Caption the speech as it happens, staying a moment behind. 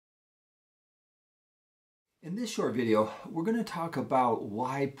In this short video, we're going to talk about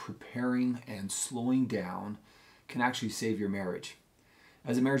why preparing and slowing down can actually save your marriage.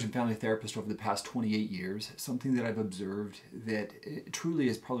 As a marriage and family therapist over the past 28 years, something that I've observed that truly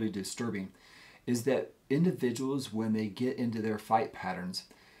is probably disturbing is that individuals, when they get into their fight patterns,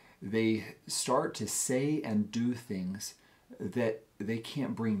 they start to say and do things that they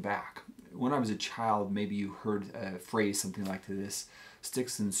can't bring back. When I was a child, maybe you heard a phrase something like this: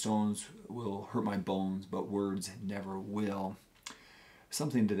 sticks and stones will hurt my bones, but words never will.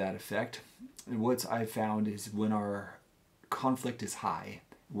 Something to that effect. And what I've found is when our conflict is high,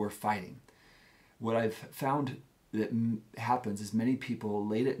 we're fighting. What I've found that happens is many people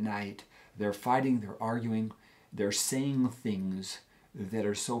late at night, they're fighting, they're arguing, they're saying things that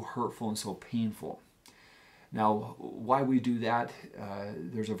are so hurtful and so painful. Now, why we do that,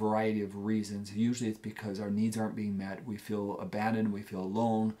 there's a variety of reasons. Usually it's because our needs aren't being met. We feel abandoned, we feel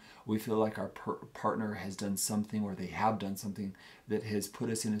alone, we feel like our partner has done something, or they have done something that has put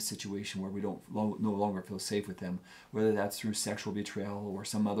us in a situation where we don't no longer feel safe with them, whether that's through sexual betrayal or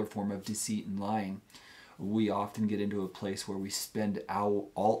some other form of deceit and lying. We often get into a place where we spend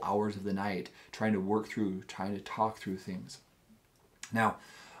all hours of the night trying to talk through things. Now,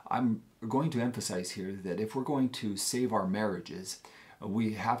 I'm going to emphasize here that if we're going to save our marriages,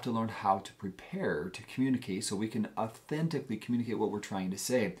 we have to learn how to prepare to communicate so we can authentically communicate what we're trying to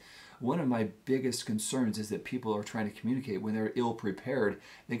say. One of my biggest concerns is that people are trying to communicate when they're ill prepared.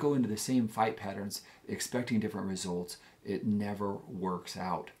 They go into the same fight patterns expecting different results. It never works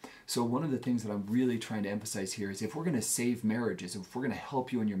out. So one of the things that I'm really trying to emphasize here is if we're going to save marriages, if we're going to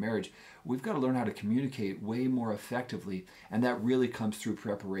help you in your marriage, we've got to learn how to communicate way more effectively, and that really comes through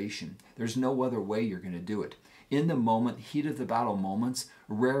preparation. There's no other way you're going to do it. In the moment, heat of the battle moments,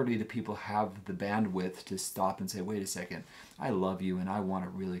 rarely do people have the bandwidth to stop and say, wait a second, I love you and I want to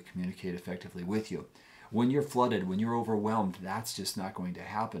really communicate effectively with you. When you're flooded, when you're overwhelmed, that's just not going to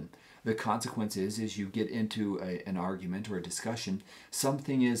happen. The consequence is you get into an argument or a discussion,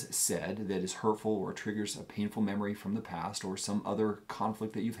 something is said that is hurtful or triggers a painful memory from the past or some other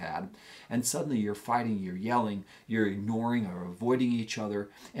conflict that you've had, and suddenly you're fighting, you're yelling, you're ignoring or avoiding each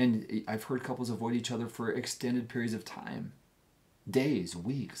other, and I've heard couples avoid each other for extended periods of time. Days,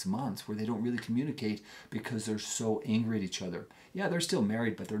 weeks, months, where they don't really communicate because they're so angry at each other. Yeah, they're still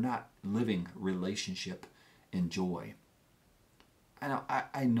married, but they're not living relationship in joy.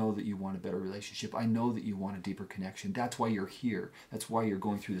 I know that you want a better relationship. I know that you want a deeper connection. That's why you're here. That's why you're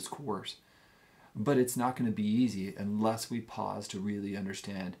going through this course. But it's not going to be easy unless we pause to really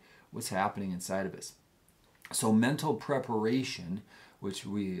understand what's happening inside of us. So mental preparation, which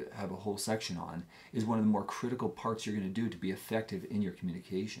we have a whole section on, is one of the more critical parts you're going to do to be effective in your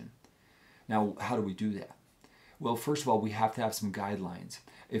communication. Now, how do we do that? Well, first of all, we have to have some guidelines.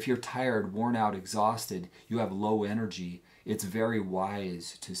 If you're tired, worn out, exhausted, you have low energy, it's very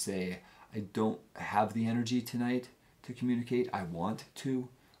wise to say, I don't have the energy tonight to communicate. I want to,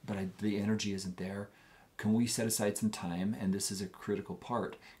 but the energy isn't there. Can we set aside some time? And this is a critical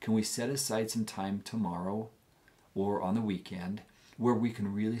part. Can we set aside some time tomorrow or on the weekend where we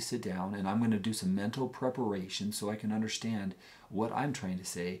can really sit down, and I'm going to do some mental preparation so I can understand what I'm trying to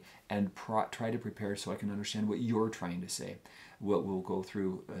say, and try to prepare so I can understand what you're trying to say. What we'll go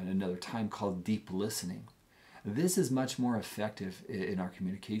through another time called deep listening. This is much more effective in our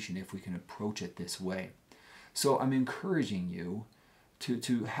communication if we can approach it this way. So I'm encouraging you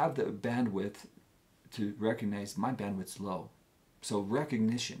to have the bandwidth to recognize my bandwidth's low. So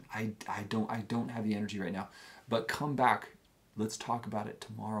recognition, I don't have the energy right now, but come back. Let's talk about it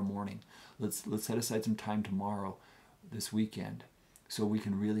tomorrow morning. Let's set aside some time tomorrow, this weekend, so we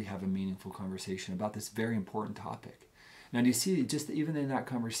can really have a meaningful conversation about this very important topic. Now, do you see, just even in that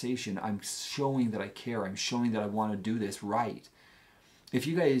conversation, I'm showing that I care. I'm showing that I want to do this right. If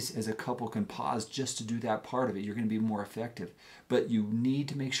you guys as a couple can pause just to do that part of it, you're going to be more effective. But you need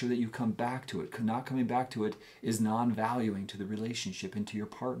to make sure that you come back to it. Not coming back to it is non-valuing to the relationship and to your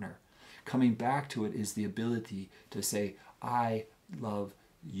partner. Coming back to it is the ability to say, I love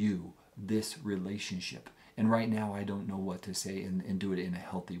you, this relationship. And right now I don't know what to say, and do it in a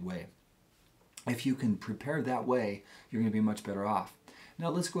healthy way. If you can prepare that way, you're going to be much better off. Now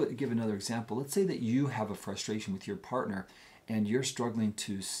let's go give another example. Let's say that you have a frustration with your partner and you're struggling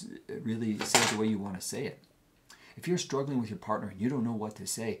to really say it the way you want to say it. If you're struggling with your partner and you don't know what to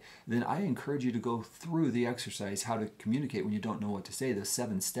say, then I encourage you to go through the exercise, how to communicate when you don't know what to say, the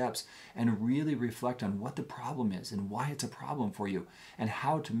 7 steps, and really reflect on what the problem is and why it's a problem for you, and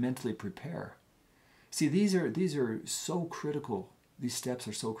how to mentally prepare. See, these are so critical These steps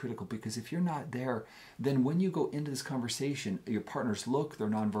are so critical because if you're not there, then when you go into this conversation, your partner's look, their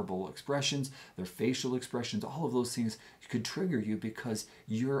nonverbal expressions, their facial expressions, all of those things could trigger you because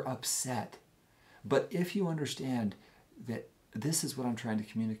you're upset. But if you understand that this is what I'm trying to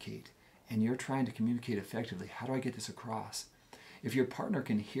communicate, and you're trying to communicate effectively, how do I get this across? If your partner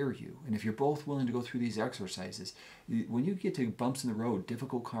can hear you, and if you're both willing to go through these exercises, when you get to bumps in the road,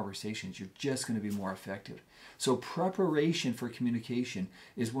 difficult conversations, you're just going to be more effective. So preparation for communication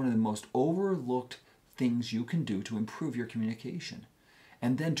is one of the most overlooked things you can do to improve your communication.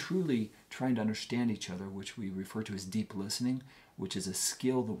 And then truly trying to understand each other, which we refer to as deep listening, which is a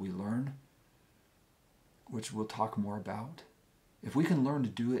skill that we learn, which we'll talk more about. If we can learn to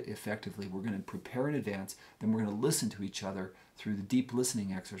do it effectively, we're going to prepare in advance, then we're going to listen to each other through the deep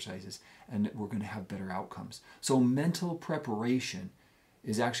listening exercises, and we're going to have better outcomes. So mental preparation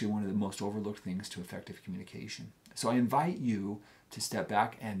is actually one of the most overlooked things to effective communication. So I invite you to step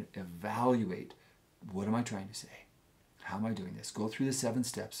back and evaluate, what am I trying to say? How am I doing this? Go through the 7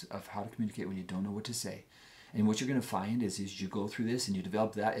 steps of how to communicate when you don't know what to say. And what you're going to find is you go through this and you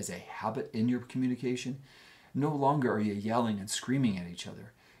develop that as a habit in your communication. No longer are you yelling and screaming at each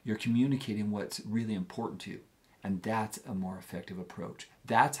other. You're communicating what's really important to you. And that's a more effective approach.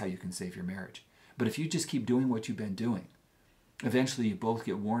 That's how you can save your marriage. But if you just keep doing what you've been doing, eventually you both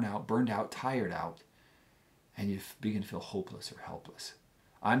get worn out, burned out, tired out, and you begin to feel hopeless or helpless.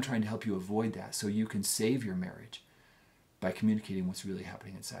 I'm trying to help you avoid that so you can save your marriage by communicating what's really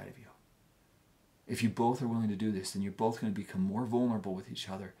happening inside of you. If you both are willing to do this, then you're both going to become more vulnerable with each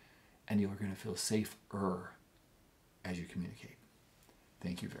other, and you're going to feel safer as you communicate.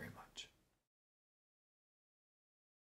 Thank you very much.